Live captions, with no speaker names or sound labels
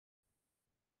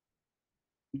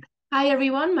Hi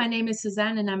everyone, my name is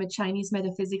Suzanne and I'm a Chinese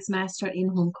metaphysics master in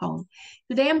Hong Kong.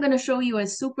 Today I'm going to show you a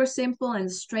super simple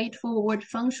and straightforward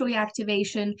Feng Shui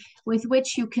activation with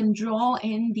which you can draw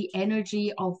in the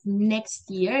energy of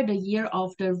next year, the year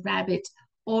of the rabbit,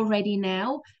 already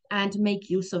now and make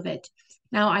use of it.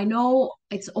 Now, I know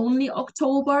it's only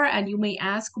October and you may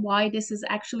ask why this is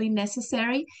actually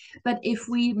necessary, but if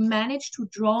we manage to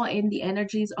draw in the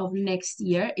energies of next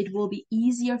year, it will be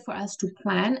easier for us to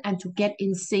plan and to get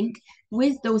in sync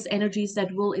with those energies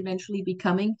that will eventually be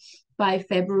coming by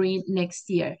February next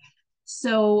year.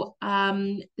 So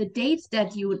the date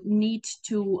that you need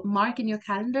to mark in your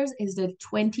calendars is the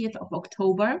 20th of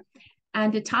October.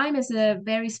 And the time is a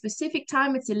very specific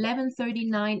time. It's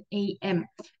 11:39 a.m.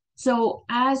 So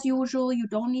as usual, you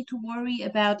don't need to worry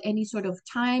about any sort of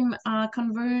time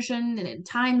conversion and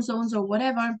time zones or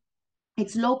whatever.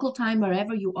 It's local time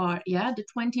wherever you are. Yeah, the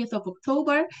 20th of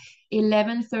October,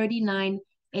 11:39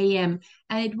 a.m.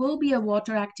 And it will be a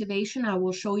water activation. I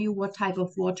will show you what type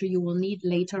of water you will need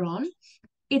later on.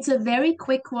 It's a very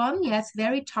quick one. Yes,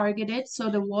 very targeted.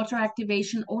 So the water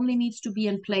activation only needs to be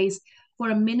in place for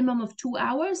a minimum of 2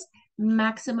 hours,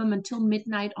 maximum until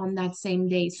midnight on that same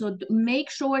day. So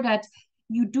make sure that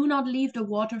you do not leave the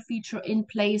water feature in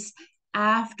place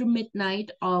after midnight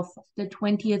of the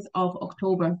 20th of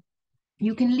October.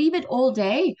 You can leave it all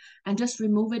day and just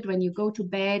remove it when you go to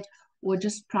bed or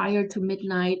just prior to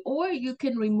midnight, or you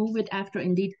can remove it after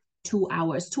indeed 2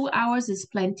 hours. 2 hours is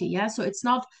plenty, yeah? So it's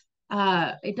not,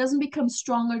 it doesn't become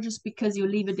stronger just because you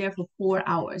leave it there for 4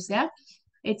 hours, yeah?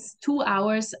 It's 2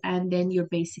 hours and then you're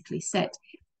basically set.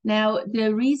 Now,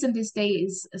 the reason this day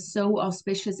is so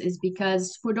auspicious is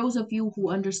because for those of you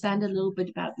who understand a little bit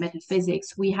about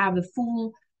metaphysics, we have a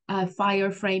full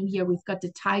fire frame here. We've got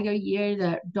the tiger year,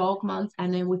 the dog month,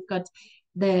 and then we've got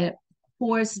the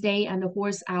horse day and the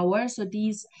horse hour. So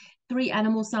these three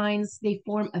animal signs, they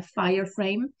form a fire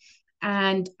frame.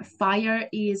 And fire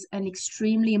is an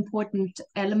extremely important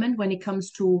element when it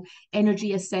comes to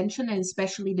energy ascension, and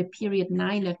especially the period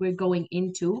 9 that we're going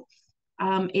into.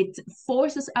 It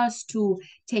forces us to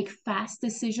take fast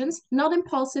decisions, not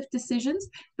impulsive decisions,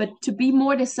 but to be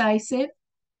more decisive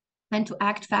and to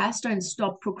act faster and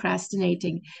stop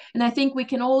procrastinating. And I think we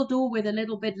can all do with a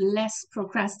little bit less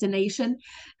procrastination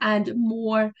and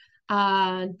more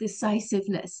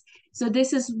decisiveness. So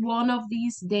this is one of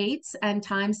these dates and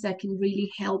times that can really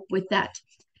help with that.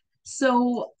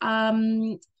 So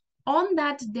on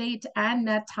that date and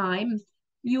that time,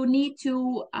 you need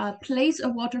to place a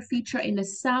water feature in the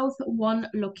south one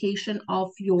location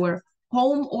of your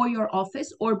home or your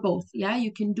office or both. Yeah,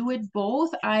 you can do it both.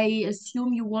 I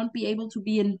assume you won't be able to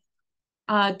be in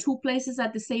two places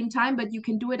at the same time, but you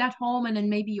can do it at home and then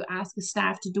maybe you ask the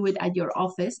staff to do it at your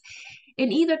office.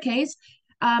 In either case,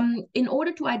 in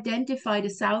order to identify the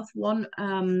south one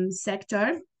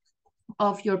sector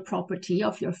of your property,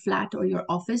 of your flat or your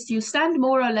office, you stand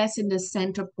more or less in the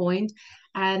center point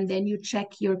and then you check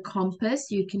your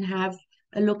compass. You can have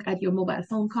a look at your mobile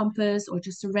phone compass or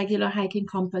just a regular hiking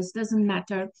compass, doesn't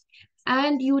matter.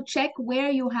 And you check where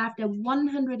you have the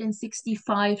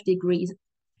 165 degrees.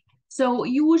 So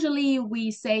usually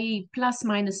we say plus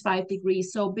minus 5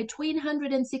 degrees. So between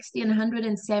 160 and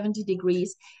 170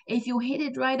 degrees. If you hit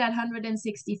it right at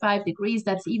 165 degrees,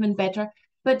 that's even better.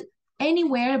 But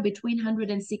anywhere between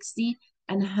 160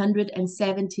 and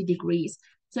 170 degrees.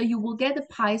 So you will get a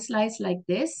pie slice like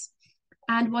this.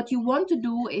 And what you want to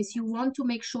do is you want to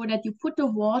make sure that you put the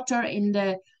water in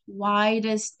the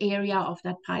widest area of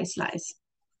that pie slice.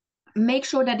 Make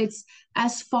sure that it's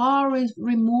as far as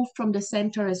removed from the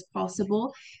center as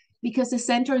possible because the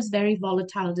center is very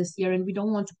volatile this year and we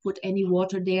don't want to put any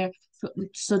water there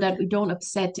so that we don't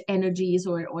upset energies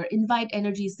or invite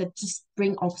energies that just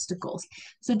bring obstacles.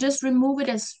 So just remove it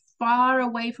as far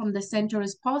away from the center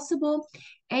as possible,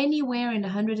 anywhere in the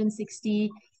 160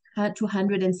 to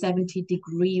 170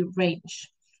 degree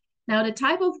range. Now, the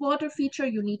type of water feature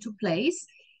you need to place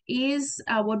is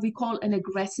what we call an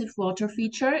aggressive water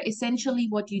feature. Essentially,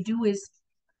 what you do is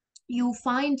you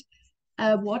find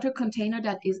a water container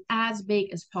that is as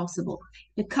big as possible.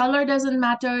 The color doesn't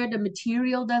matter, the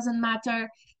material doesn't matter,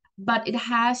 but it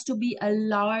has to be a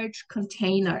large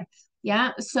container.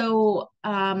 Yeah, so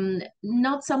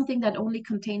not something that only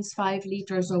contains 5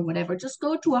 liters or whatever. Just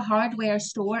go to a hardware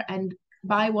store and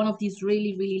buy one of these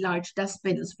really, really large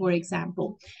dustbins, for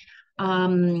example.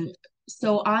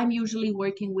 So I'm usually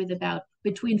working with about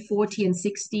between 40 and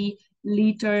 60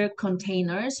 liter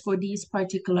containers for these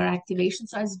particular activations,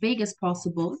 so as big as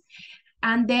possible.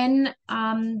 And then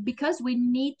because we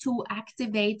need to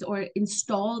activate or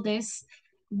install this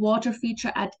water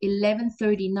feature at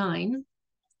 11:39,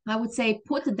 I would say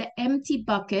put the empty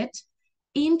bucket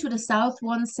into the south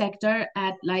one sector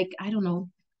at like, I don't know,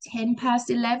 10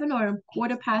 past 11 or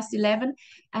quarter past 11,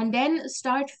 and then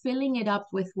start filling it up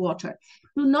with water.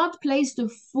 Do not place the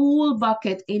full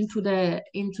bucket into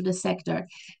the sector.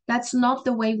 That's not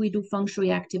the way we do feng shui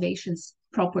activations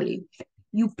properly.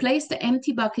 You place the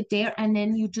empty bucket there, and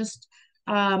then you just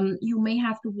you may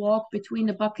have to walk between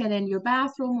the bucket and your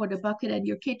bathroom or the bucket and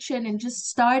your kitchen and just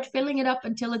start filling it up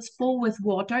until it's full with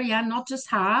water. Yeah, not just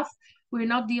half. We're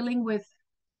not dealing with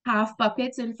half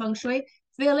buckets in feng shui.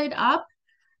 Fill it up,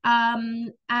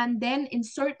 and then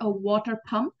insert a water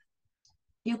pump.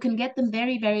 You can get them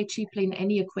very, very cheaply in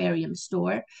any aquarium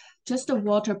store, just a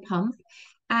water pump.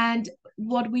 And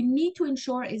what we need to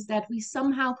ensure is that we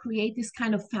somehow create this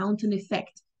kind of fountain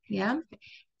effect. Yeah.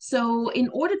 So in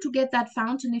order to get that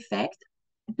fountain effect,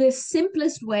 the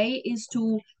simplest way is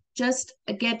to just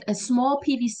get a small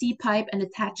PVC pipe and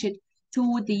attach it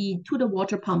to the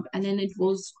water pump, and then it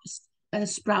will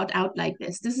sprout out like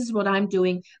this. This is what I'm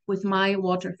doing with my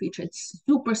water feature. It's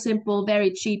super simple,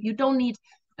 very cheap. You don't need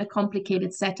a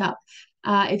complicated setup.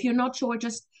 If you're not sure,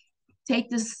 just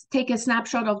take a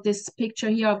snapshot of this picture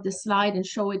here of the slide and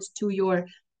show it to your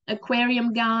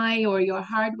aquarium guy or your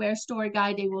hardware store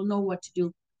guy. They will know what to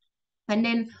do. And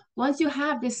then once you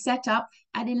have this set up,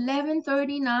 at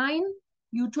 11:39,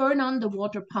 you turn on the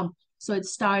water pump. So it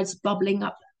starts bubbling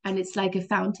up and it's like a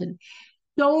fountain.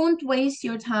 Don't waste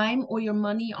your time or your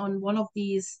money on one of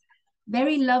these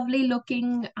very lovely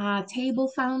looking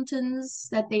table fountains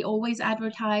that they always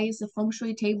advertise, the feng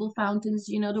shui table fountains,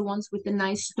 you know, the ones with the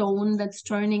nice stone that's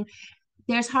turning.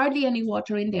 There's hardly any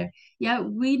water in there. Yeah,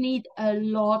 we need a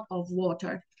lot of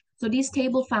water. So these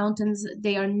table fountains,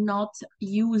 they are not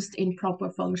used in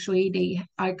proper feng shui. They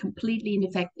are completely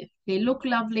ineffective. They look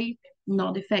lovely,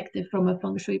 not effective from a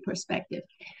feng shui perspective.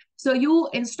 So you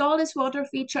install this water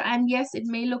feature, and yes, it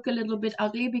may look a little bit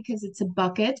ugly because it's a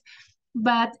bucket,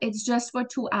 but it's just for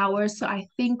 2 hours. So I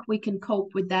think we can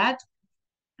cope with that.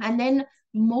 And then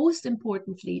most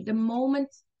importantly, the moment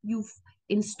you've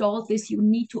installed this, you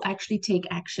need to actually take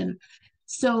action.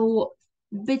 So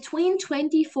between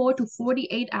 24 to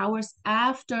 48 hours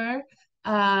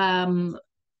um,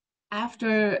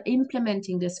 after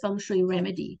implementing this feng shui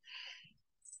remedy,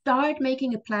 start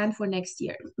making a plan for next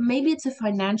year. Maybe it's a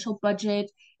financial budget,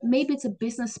 maybe it's a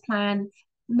business plan,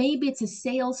 maybe it's a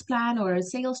sales plan or a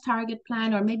sales target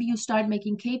plan, or maybe you start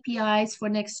making KPIs for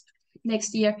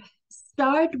next year.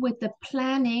 Start with the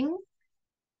planning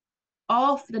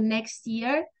of the next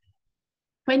year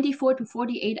 24 to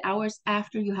 48 hours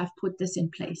after you have put this in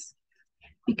place,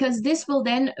 because this will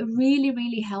then really,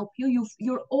 really help you.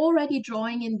 You're already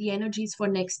drawing in the energies for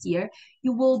next year.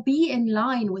 You will be in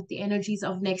line with the energies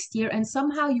of next year, and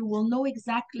somehow you will know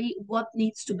exactly what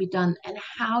needs to be done and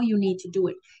how you need to do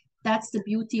it. That's the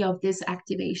beauty of this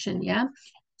activation. Yeah.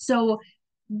 So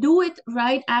do it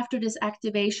right after this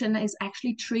activation is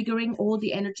actually triggering all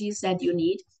the energies that you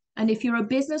need. And if you're a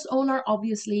business owner,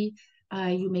 obviously,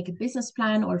 you make a business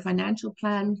plan or financial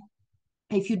plan.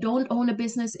 If you don't own a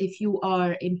business, if you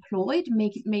are employed,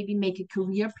 maybe make a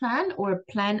career plan or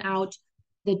plan out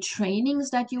the trainings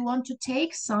that you want to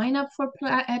take, sign up for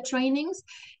trainings.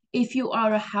 If you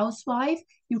are a housewife,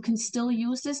 you can still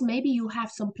use this. Maybe you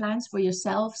have some plans for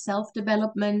yourself,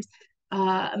 self-development.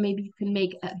 Maybe you can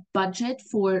make a budget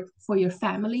for your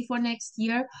family for next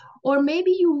year. Or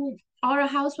maybe you are a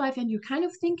housewife and you're kind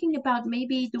of thinking about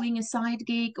maybe doing a side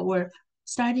gig or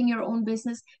starting your own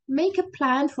business. Make a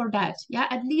plan for that. Yeah,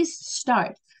 at least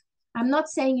start. I'm not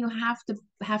saying you have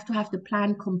the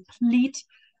plan complete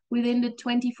within the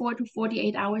 24 to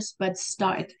 48 hours, but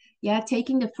start. Yeah,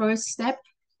 taking the first step,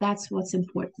 that's what's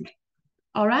important.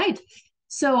 All right.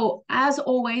 So as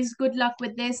always, good luck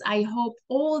with this. I hope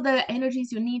all the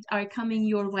energies you need are coming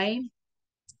your way.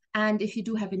 And if you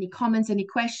do have any comments, any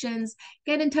questions,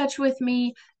 get in touch with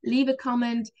me, leave a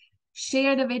comment,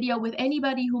 share the video with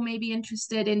anybody who may be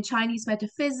interested in Chinese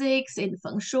metaphysics, in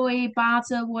Feng Shui,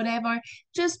 Bata, whatever.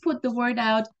 Just put the word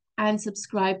out and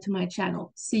subscribe to my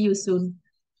channel. See you soon.